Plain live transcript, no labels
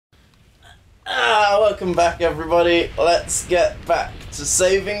Welcome back, everybody. Let's get back to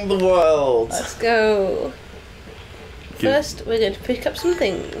saving the world. Let's go. First, we're going to pick up some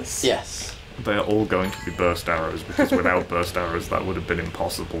things. Yes. They're all going to be burst arrows, because without burst arrows that would have been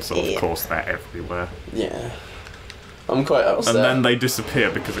impossible, so of course they're everywhere. Yeah. I'm quite upset. And then they disappear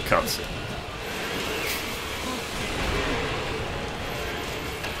because of cutscene.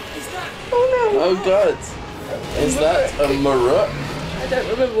 Oh no! Oh god. Is that a Maruk? I don't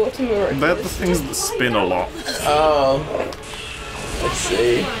remember what a Maruk is. They're the things that spin a lot. Oh. I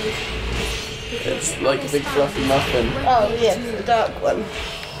see. It's like a big fluffy muffin. Oh yes, the dark one.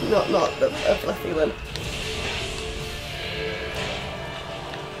 Not a fluffy one.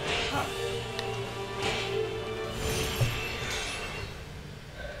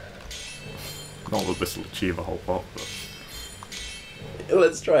 Not that this will achieve a whole pot, but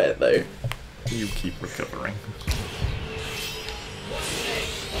Let's try it though. you keep recovering.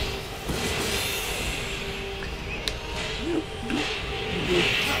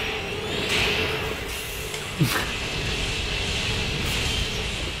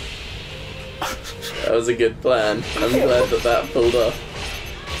 That was a good plan. I'm glad that pulled off.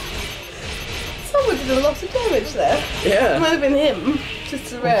 Someone did a lot of damage there. Yeah. It might have been him.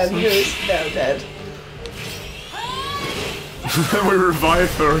 Just around who is now dead. We revive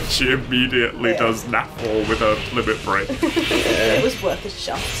her and she immediately does Napfall with her limit break. Yeah. It was worth a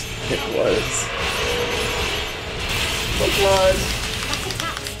shot. It was. It was. That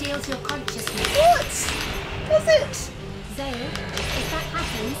attack steals your consciousness. What? Does it? Zale, if that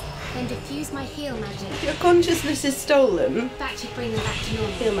happens, then diffuse my heal magic. Your consciousness is stolen. That should bring them back to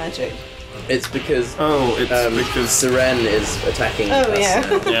normal. Heal magic. It's because Because Seren is attacking us yeah.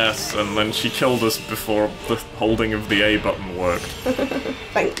 now. yes, and then she killed us before the holding of the A button worked.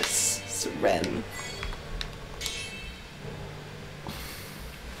 Thanks, Seren.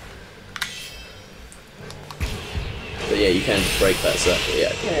 But yeah, you can just break that circle,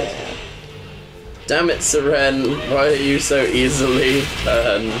 yeah. Yeah. Damn it, Seren, why are you so easily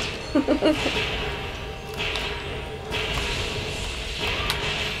turned?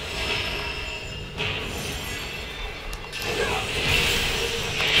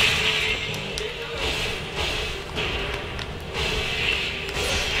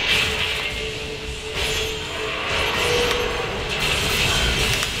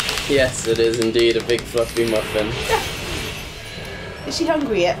 Yes, it is indeed a big fluffy muffin. Is she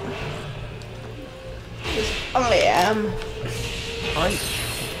hungry yet? I am. I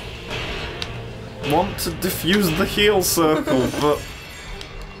want to diffuse the heal circle, but...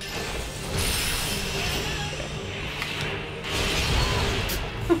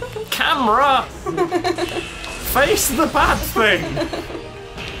 Camera! Face the bad thing!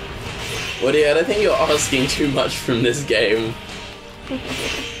 Woody, I don't think you're asking too much from this game.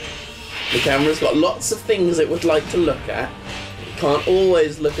 The camera's got lots of things it would like to look at. You can't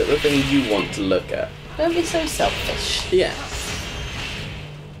always look at the things you want to look at. Don't be so selfish. Yes.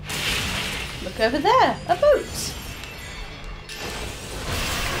 Look over there, a boat.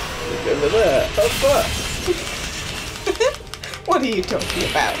 Look over there. A bus. What are you talking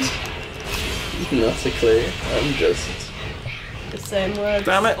about? Not a clue. I'm just... The same words.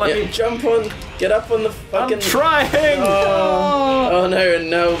 Damn it, let Yeah, me... jump on. Get up on the fucking... I'm trying! Oh no, and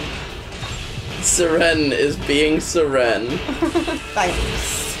now... Seren is being Seren.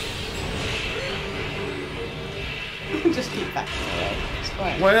 Thanks. Just keep backing away. It's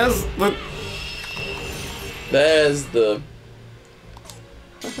fine. Where's the... There's the...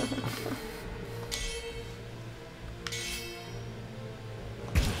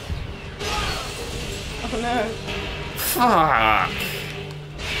 Oh no. Fuck!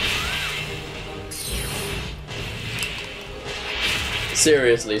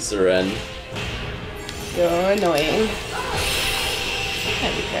 Seriously, Seren. You're annoying.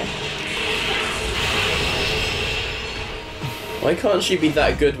 There we go. Why can't she be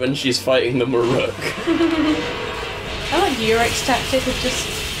that good when she's fighting the Maruk? I like Yurek's tactic of just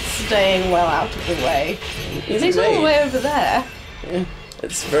staying well out of the way. He's all the way over there. Yeah,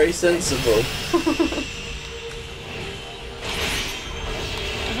 it's very sensible.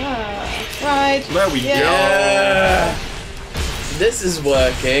 Right. There we go! Yeah! This is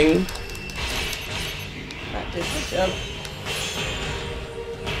working. That did the job.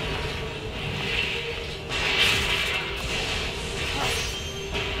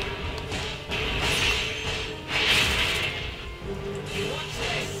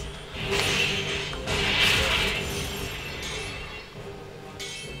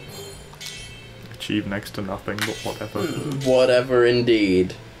 Achieve next to nothing, but whatever. Whatever,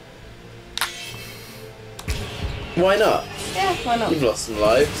 indeed. Why not? Yeah, why not? You've lost some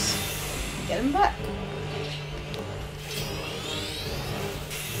lives. get him back.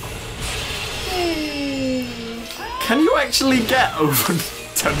 Can you actually get over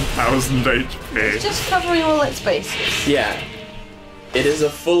 10,000 HP? It's just covering all its bases. Yeah. It is a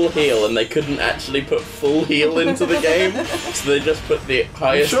full heal, and they couldn't actually put full heal into the game, so they just put the I'm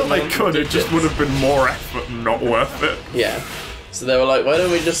highest sure they amount of could, it just digits. would have been more effort and not worth it. Yeah. So they were like, why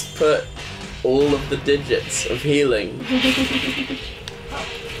don't we just put all of the digits of healing?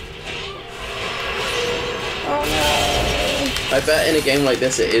 Oh no. I bet in a game like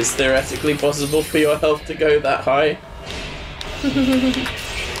this it is theoretically possible for your health to go that high.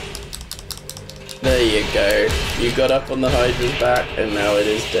 There you go. You got up on the Hydra's back and now it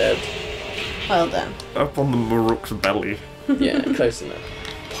is dead. Well done. Up on the Maruk's belly. Yeah, close enough.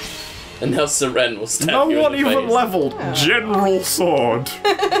 And now Seren will stab No you in one the even face. leveled General Sword.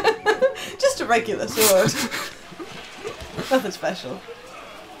 Just a regular sword. Nothing special.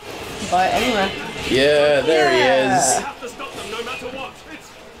 Buy it anywhere. Yeah, there he Yeah. is. We have to stop them no matter what.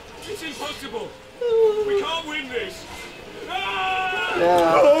 It's impossible. We can't win this. Ah!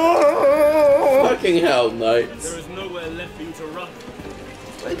 No. Fucking hell, Knights. There is nowhere left for you to run.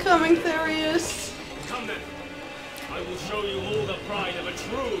 We're coming, Therius. Come then. I will show you all the pride of a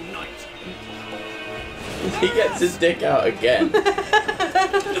true knight. He gets his dick out again.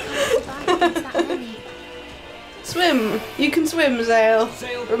 Swim. You can swim, Zale.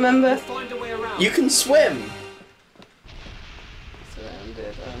 Remember? Find a way around. You can swim.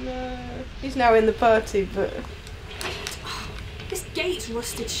 Surrounded. Oh no. He's now in the party, but This gate's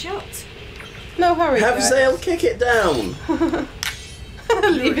rusted shut. no hurry. Have guys. Zale kick it down.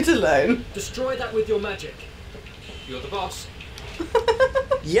 Leave it alone. Destroy that with your magic. You're the boss.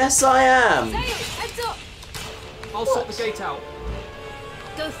 Yes, I am. Zale, heads up! I'll set the gate out.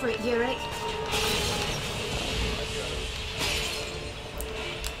 Go for it, Yurik. Oh,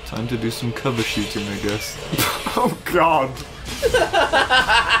 Time to do some cover shooting, I guess. Oh god!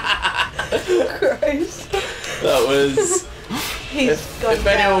 Christ. That was... He's gone If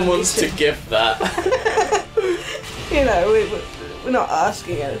anyone down. wants to gift that... You know, we're not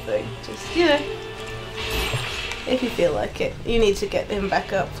asking anything. Just, you know, if you feel like it. You need to get him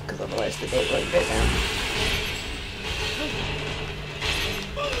back up, because otherwise the gate won't go down.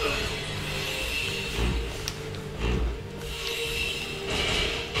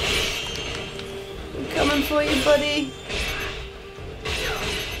 I'm coming for you, buddy.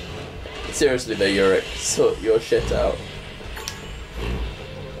 Seriously though, Yurik, sort your shit out.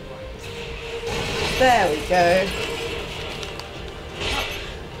 There we go.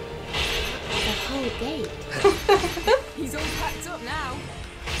 The whole gate. He's all packed up now.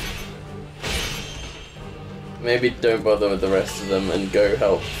 Maybe don't bother with the rest of them and go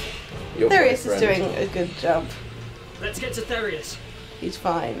help your Therius boyfriend. is doing a good job. Let's get to Therius. He's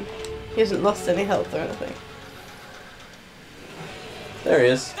fine. He hasn't lost any health or anything. There he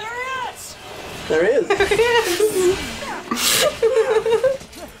is. Therius! There he is.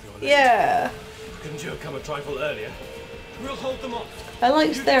 Yeah. Couldn't you have come a trifle earlier? We'll hold them off. I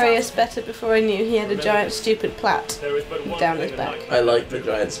liked Therius better before I knew he had a giant stupid plait There is but one down thing his a back. knight I like the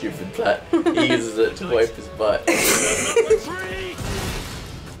giant stupid plait. He uses it to wipe his butt. Retreat!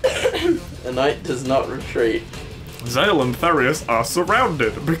 The knight does not retreat. Zale and Therius are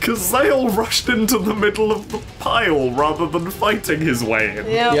surrounded because Zale rushed into the middle of the pile rather than fighting his way in.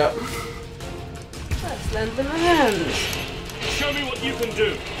 Yep. Yep. Let's lend them a hand. Show me what you can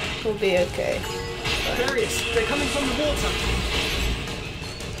do. We'll be okay. Therius, they're coming from the water.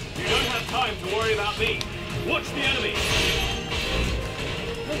 You don't have time to worry about me. Watch the enemy.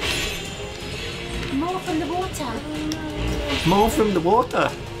 More from the water. More from the water.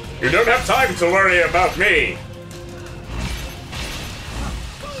 You don't have time to worry about me.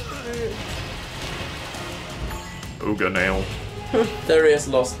 Ogre nail. Therius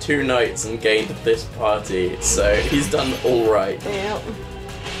lost 2 knights and gained this party, so he's done alright. Yep.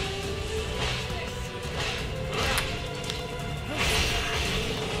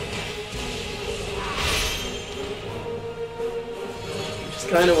 Just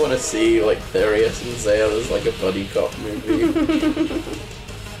kind of want to see like Therius and Zale as like a buddy cop movie.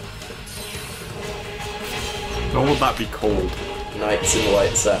 What would that be called? Knights in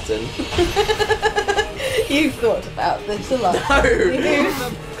white satin. You've thought about this a lot. No!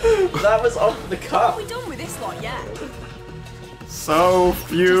 That was off the cuff. We're done with this lot yet. So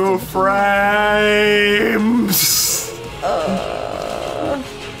few frames. Come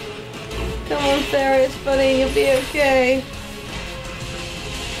on, Therius, buddy, you'll be okay.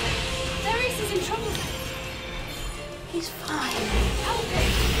 Therius is in trouble. He's fine. Help him.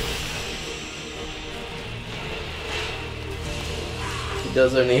 He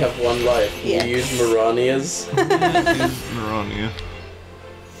does only have one life. Can Yeah. you use Mirania's? Mirania.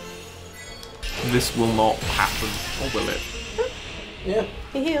 This will not happen, or will it? Yeah.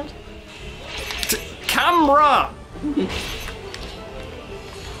 He healed. Camera!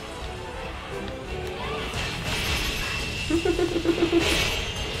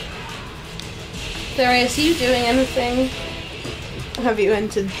 Therius, are you doing anything? Have you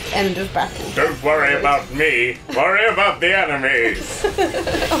entered end of battle? Don't worry about me. Worry about the enemies.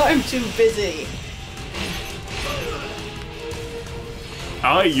 I'm too busy.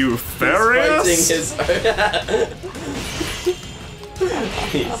 Are you Fighting Therius? his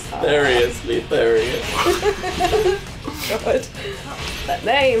He's seriously Therius. God. That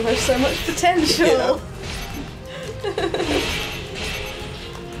name has so much potential.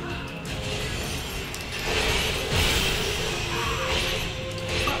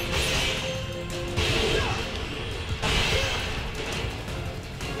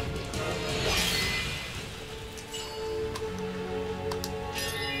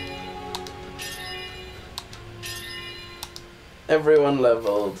 Everyone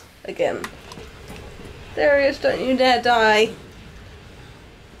leveled. Again. Therius, don't you dare die.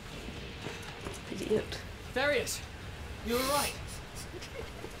 Idiot. Therius, you were right.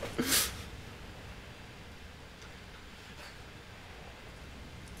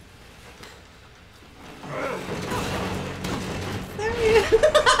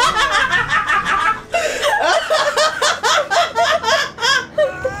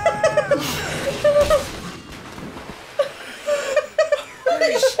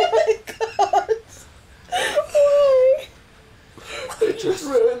 They just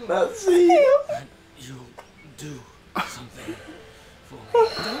ruined that scene. You do something for me.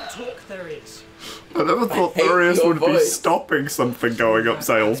 Don't talk, Therius. I never thought hate Therius your would be voice. stopping something going up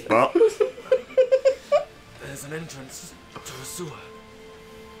Zale's butt. There's an entrance to a sewer.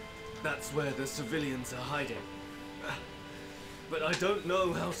 That's where the civilians are hiding. But I don't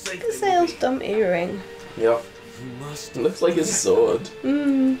know how safe Look at they will Sale's be. dumb earring. Yep. You must. It looks like his sword.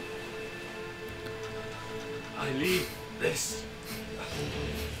 Mmm. I leave this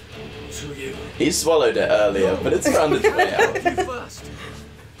to you. He swallowed it earlier, but it's found its way out. You first.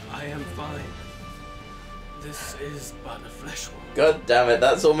 I am fine. This is but a flesh wound. God damn it,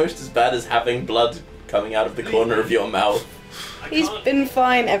 that's almost as bad as having blood coming out of the corner of your mouth. I He's can't- been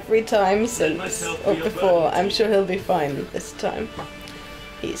fine every time since, myself or be a before. burden. I'm sure he'll be fine this time.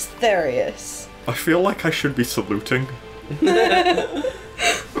 He's Therius. I feel like I should be saluting. Lazarus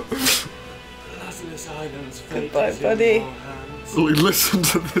Island's fate Goodbye, is in buddy. your hands. Listen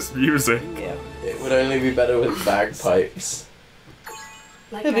to this music. Yeah. It would only be better with bagpipes.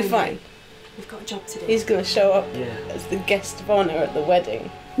 Like He'll be Gandhi, fine. We've got a job to do. He's gonna show up Yeah. as the guest of honor at the wedding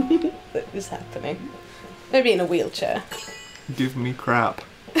that is happening. Maybe in a wheelchair. Give me crap.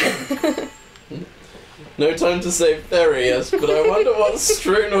 No time to save Therius, but I wonder what's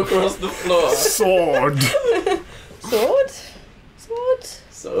strewn across the floor. Sword! Sword? Sword?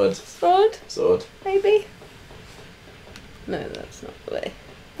 Sword. Sword? Sword. Maybe? No, that's not the way.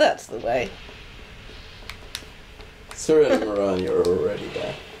 That's the way. Cyril and Moran, you're already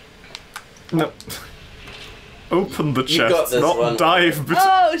there. No. Open the You got chest, this not one. dive between.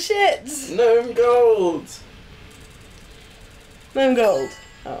 Oh shit! No gold! No gold.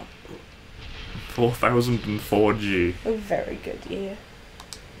 Oh, 4004G. a very good year.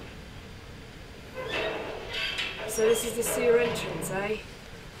 So this is the sewer entrance, eh?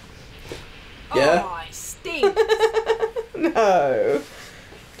 Yeah. Oh, I stink. No.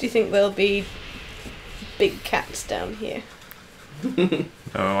 Do you think there'll be big cats down here?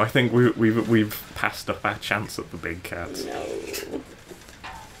 No, I think we've passed up our chance at the big cats. No.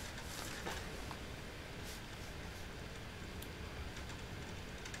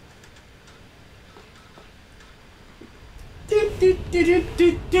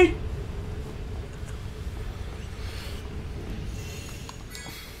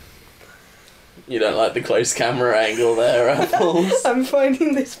 You don't like the close camera angle there, Apples? I'm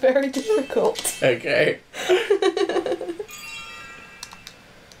finding this very difficult. Okay.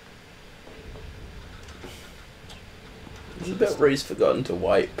 I bet Ray's forgotten to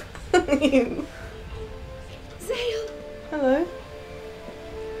wipe. Zale. Hello.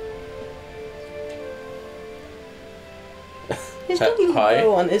 He's got a little Hi.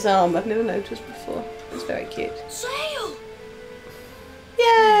 bow on his arm. I've never noticed before. It's very cute. Zale.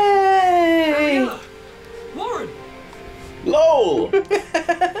 Yay! Ariella! Warren! LOL!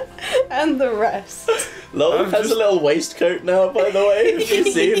 And the rest. LOL I'm has just- a little waistcoat now, by the way. Have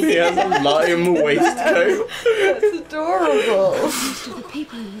you seen? He has a lime waistcoat. That's adorable. Most of the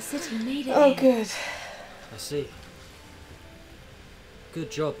people in the city made it Oh, here. good. I see. Good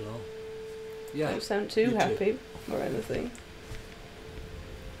job, Lol. Yeah. Don't sound too you happy or anything.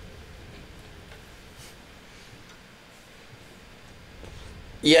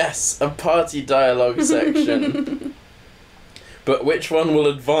 Yes, a party dialogue section. But which one will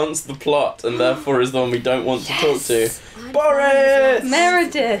advance the plot and therefore is the one we don't want to talk to? Boris!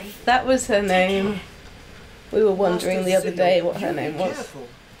 Meredith! That was her name. We were wondering the other day what her name was. Careful.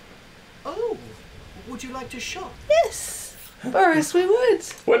 Oh, would you like to shop? Yes! Boris, we would.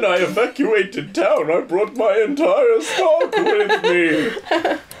 When I evacuated town, I brought my entire stock with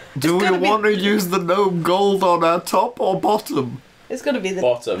me. Do we gotta be- want to use the gnome gold on our top or bottom? It's got to be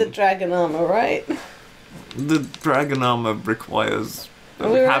Bottom. the dragon armor, right? The dragon armor requires that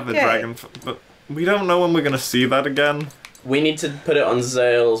we We're have a okay. dragon, but we don't know when we're going to see that again. We need to put it on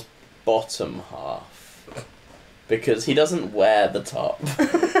Zale's bottom half. Because he doesn't wear the top.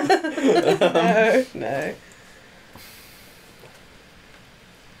 No, no.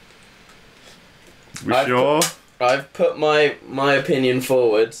 We I've sure? I've put my opinion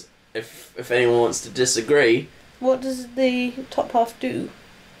forward. If anyone wants to disagree. What does the top half do?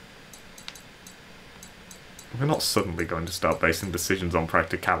 We're not suddenly going to start basing decisions on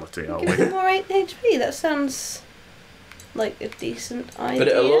practicality, are Give him we? more 8 HP. That sounds like a decent idea. But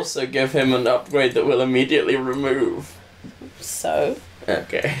it'll also give him an upgrade that will immediately remove. So,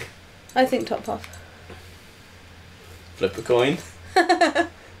 Okay. I think top half. Flip a coin.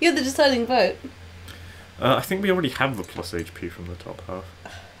 You're the deciding vote. I think we already have the plus HP from the top half,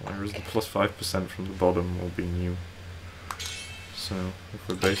 whereas the plus 5% from the bottom will be new. So, if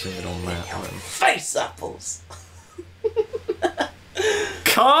we're basing it on that, then... Face apples!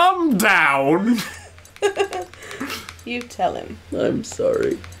 Calm down! You tell him. I'm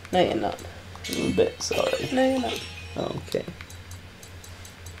sorry. No, you're not. I'm a bit sorry. No, you're not. Okay.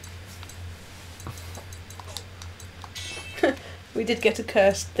 We did get a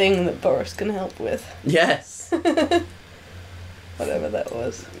cursed thing that Boris can help with. Yes! Whatever that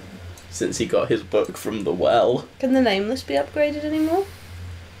was. Since he got his book from the well. Can the nameless be upgraded anymore?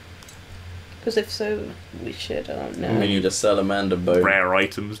 Because if so, we should. I don't know. We need a salamander bow. Rare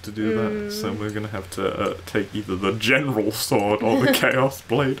items to do that, so we're gonna have to take either the general sword or the chaos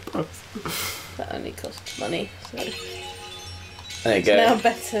blade. That only costs money, so There you it's go. now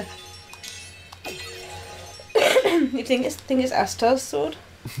better. You think it's Astar's sword?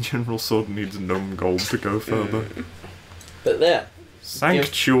 General sword needs gnome gold to go further. But there.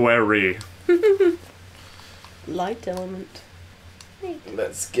 Sanctuary. Light element.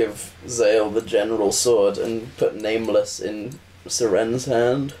 Let's give Zale the general sword and put Nameless in Seren's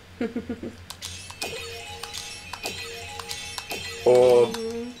hand. Or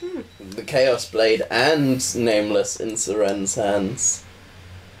the Chaos Blade and Nameless in Seren's hands.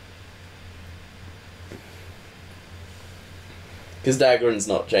 Because Daggeron's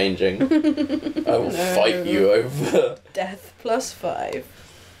not changing. I will fight you over. Death plus 5.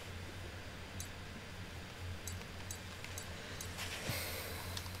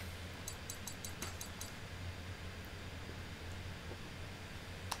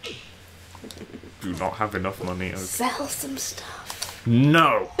 Do not have enough money. Okay. Sell some stuff.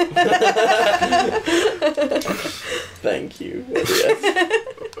 No! Thank you.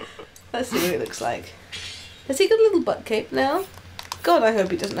 Yes. Let's see what it looks like. Has he got a little butt cape now? God, I hope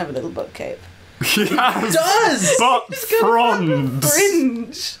he doesn't have a little butt cape. Yes! Does! Butt fronds!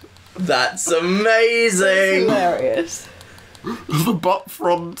 Fringe! That's That's amazing! hilarious. The butt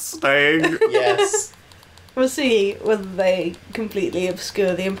front staying. Yes. We'll see whether they completely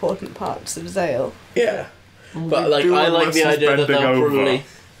obscure the important parts of Zale. Yeah. But like do I like unless the he's idea that bending they'll over. probably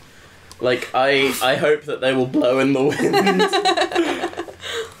like I hope that they will blow in the wind.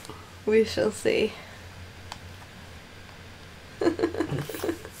 We shall see.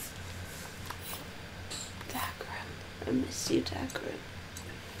 Dagran. I miss you, Dagran.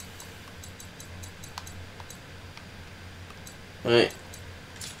 Right.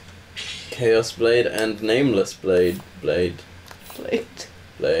 Chaos Blade and Nameless Blade. Blade.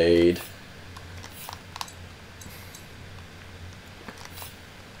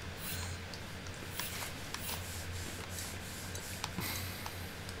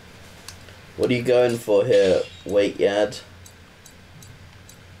 What are you going for here, Wait Yad?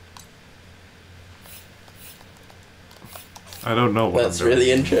 I don't know what That's I'm doing.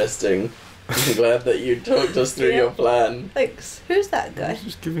 really interesting. I'm glad that you talked us through Yeah. your plan. Thanks. Who's that guy?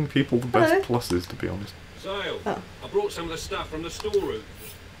 Just giving people the best pluses, to be honest. Zale, Oh. I brought some of the stuff from the storeroom.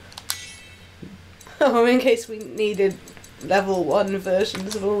 Oh, in case we needed level 1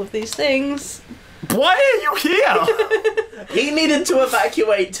 versions of all of these things. Why are you here? He needed to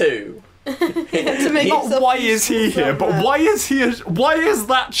evacuate too. To make Not himself why is he useful here, but somewhere. why is he? Why is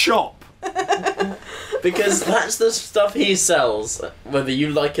that shop? Because that's the stuff he sells, whether you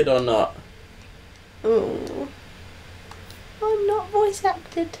like it or not. Oh. I'm not voice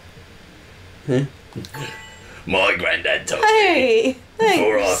acted. My granddad told Hey!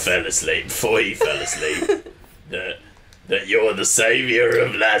 before I Thanks. fell asleep, before he fell asleep, that you're the saviour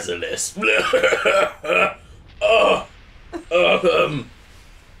of Lazarus.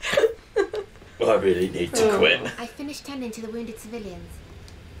 I really need to quit. I finished tending to the wounded civilians.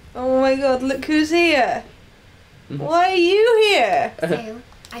 Oh my god, look who's here. Why are you here? Zale,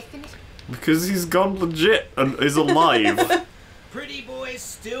 I finished. Because he's gone legit and is alive. Pretty boy's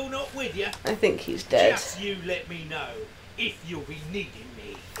still not with you. I think he's dead. Just you let me know if you'll be needing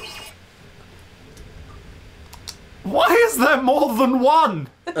me. Why is there more than one?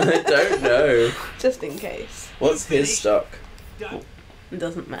 I don't know. Just in case. What's his stock? Don't. It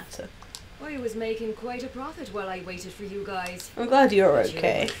doesn't matter. I was making quite a profit while I waited for you guys. I'm glad you're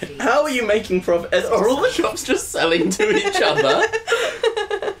okay. How are you making profit? Are all the shops just selling to each other?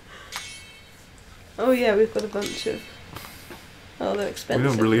 Oh yeah, we've got a bunch of... Oh, they're We expensive.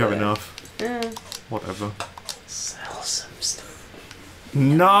 don't really have though. enough. Yeah. Whatever. Sell some stuff.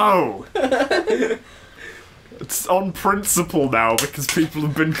 No! It's on principle now because people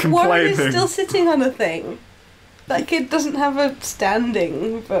have been Warren complaining. is still sitting on a thing. That kid doesn't have a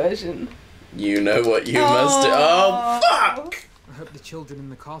standing version. You know what you must do. Oh, fuck! I hope the children in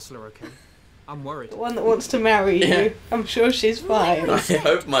the castle are okay. I'm worried. The one that wants to marry you. Yeah. I'm sure she's fine. I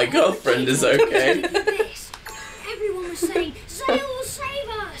hope my girlfriend is okay. This. Everyone was saying, Zale will save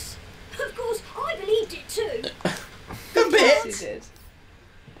us. Of course, I believed it too. A bit. She did.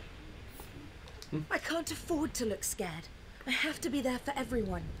 I can't afford to look scared. I have to be there for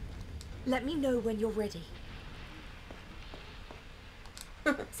everyone. Let me know when you're ready.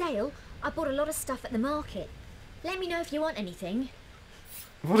 Zale, I bought a lot of stuff at the market. Let me know if you want anything.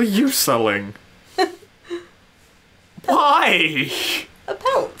 What are you selling? Why? A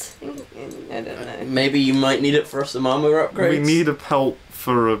pelt. I don't know. Maybe you might need it for some armor upgrades. We need a pelt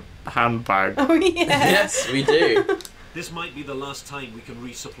for a handbag. Oh yeah. Yes, we do. This might be the last time we can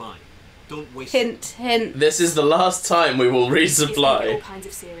resupply. Don't waste Hint, hint. This is the last time we will It's getting all resupply. kinds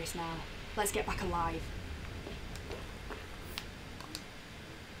of serious now. Let's get back alive.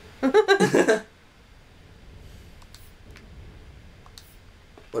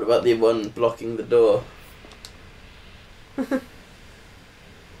 What about the one blocking the door?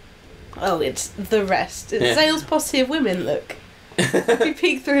 Oh, it's the rest. It's Yeah. Zale's posse of women, look. We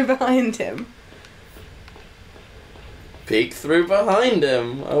peek through behind him. Peek through behind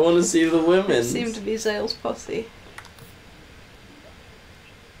him. I want to see the women. It seemed to be Zale's posse.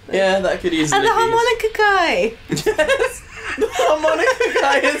 Yeah, that could easily And the be. harmonica guy! Yes! The harmonica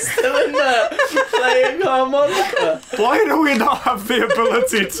guy is still in there, playing harmonica. Why do we not have the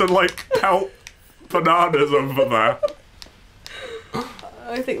ability to, like, pelt bananas over there?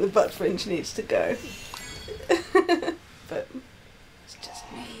 I think the butt fringe needs to go. But it's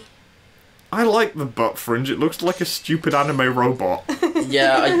just me. I like the butt fringe. It looks like a stupid anime robot.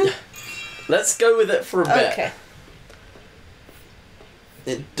 Yeah, let's go with it for a bit. Okay.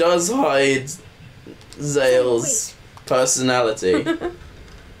 It does hide Zale's personality.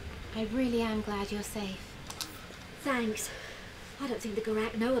 I really am glad you're safe. Thanks. I don't think the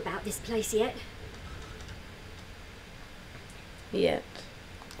Garak know about this place yet. Yet.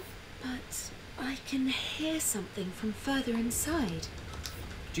 But I can hear something from further inside.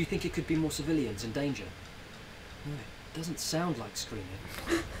 Do you think it could be more civilians in danger? No, it doesn't sound like screaming.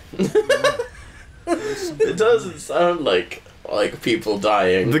 It doesn't sound like people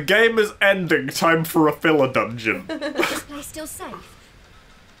dying. The game is ending. Time for a filler dungeon. Is this place still safe?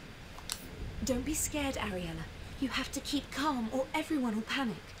 Don't be scared, Ariella. You have to keep calm or everyone will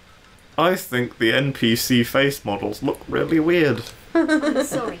panic. I think the NPC face models look really weird. I'm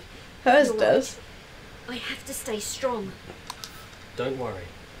sorry. Hers You're does. I have to stay strong. Don't worry.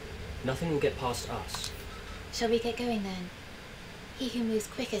 Nothing will get past us. Shall we get going then? He who moves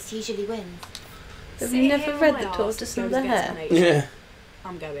quickest usually wins. Have Sit you never here on read my The arse Tortoise and and goes the against Hare? my nature. Yeah.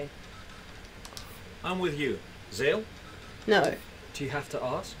 I'm going. I'm with you. Zale? No. Do you have to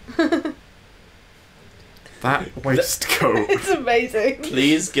ask? That waistcoat. It's amazing.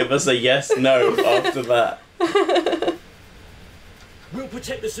 Please give us a yes, no after that. We'll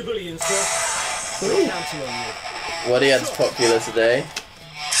protect the civilians, sir. We're counting on you. What ad's popular today?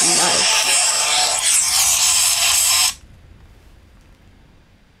 Nice.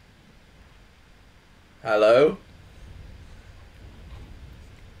 Hello?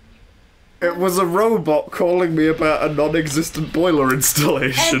 It was a robot calling me about a non-existent boiler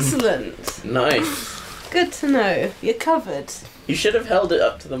installation. Excellent. Nice. Good to know. You're covered. You should have held it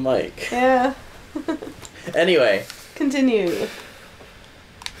up to the mic. Yeah. Anyway. Continue.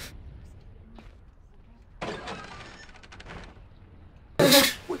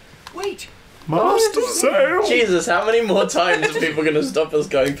 Wait! Master Sail! Jesus, how many more times are people going to stop us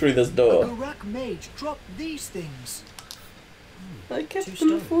going through this The door? Garak mage dropped these things. I kept Two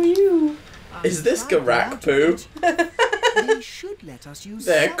them stones. for you. Is this Found Garak out poo? They should let us use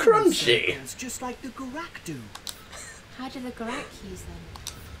They're summon crunchy. circles, just like the Garak do. How do the Garak use them?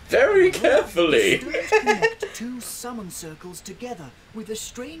 Very carefully. The stones connect two summon circles together with a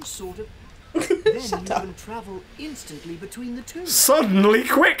strange sort of... Then you can travel instantly between the two. Suddenly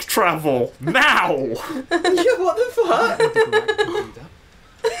quick travel! Now! Yeah, what the fuck? The Garak can do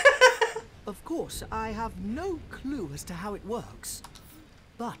that. Of course, I have no clue as to how it works.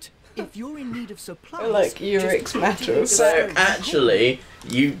 But if you're in need of supplies, I like Urik's matter of So fact. actually,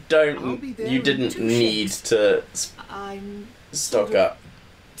 you didn't need to I'm stock up.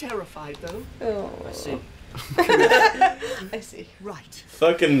 terrified though. Oh, I see. I see. Right.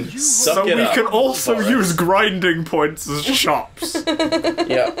 Fucking suck So it we up. can also Boris. use grinding points as shops.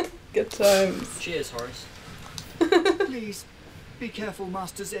 Yep. Good times. Cheers, Horace. Please, be careful,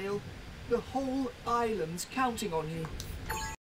 Master Zale. The whole island's counting on you.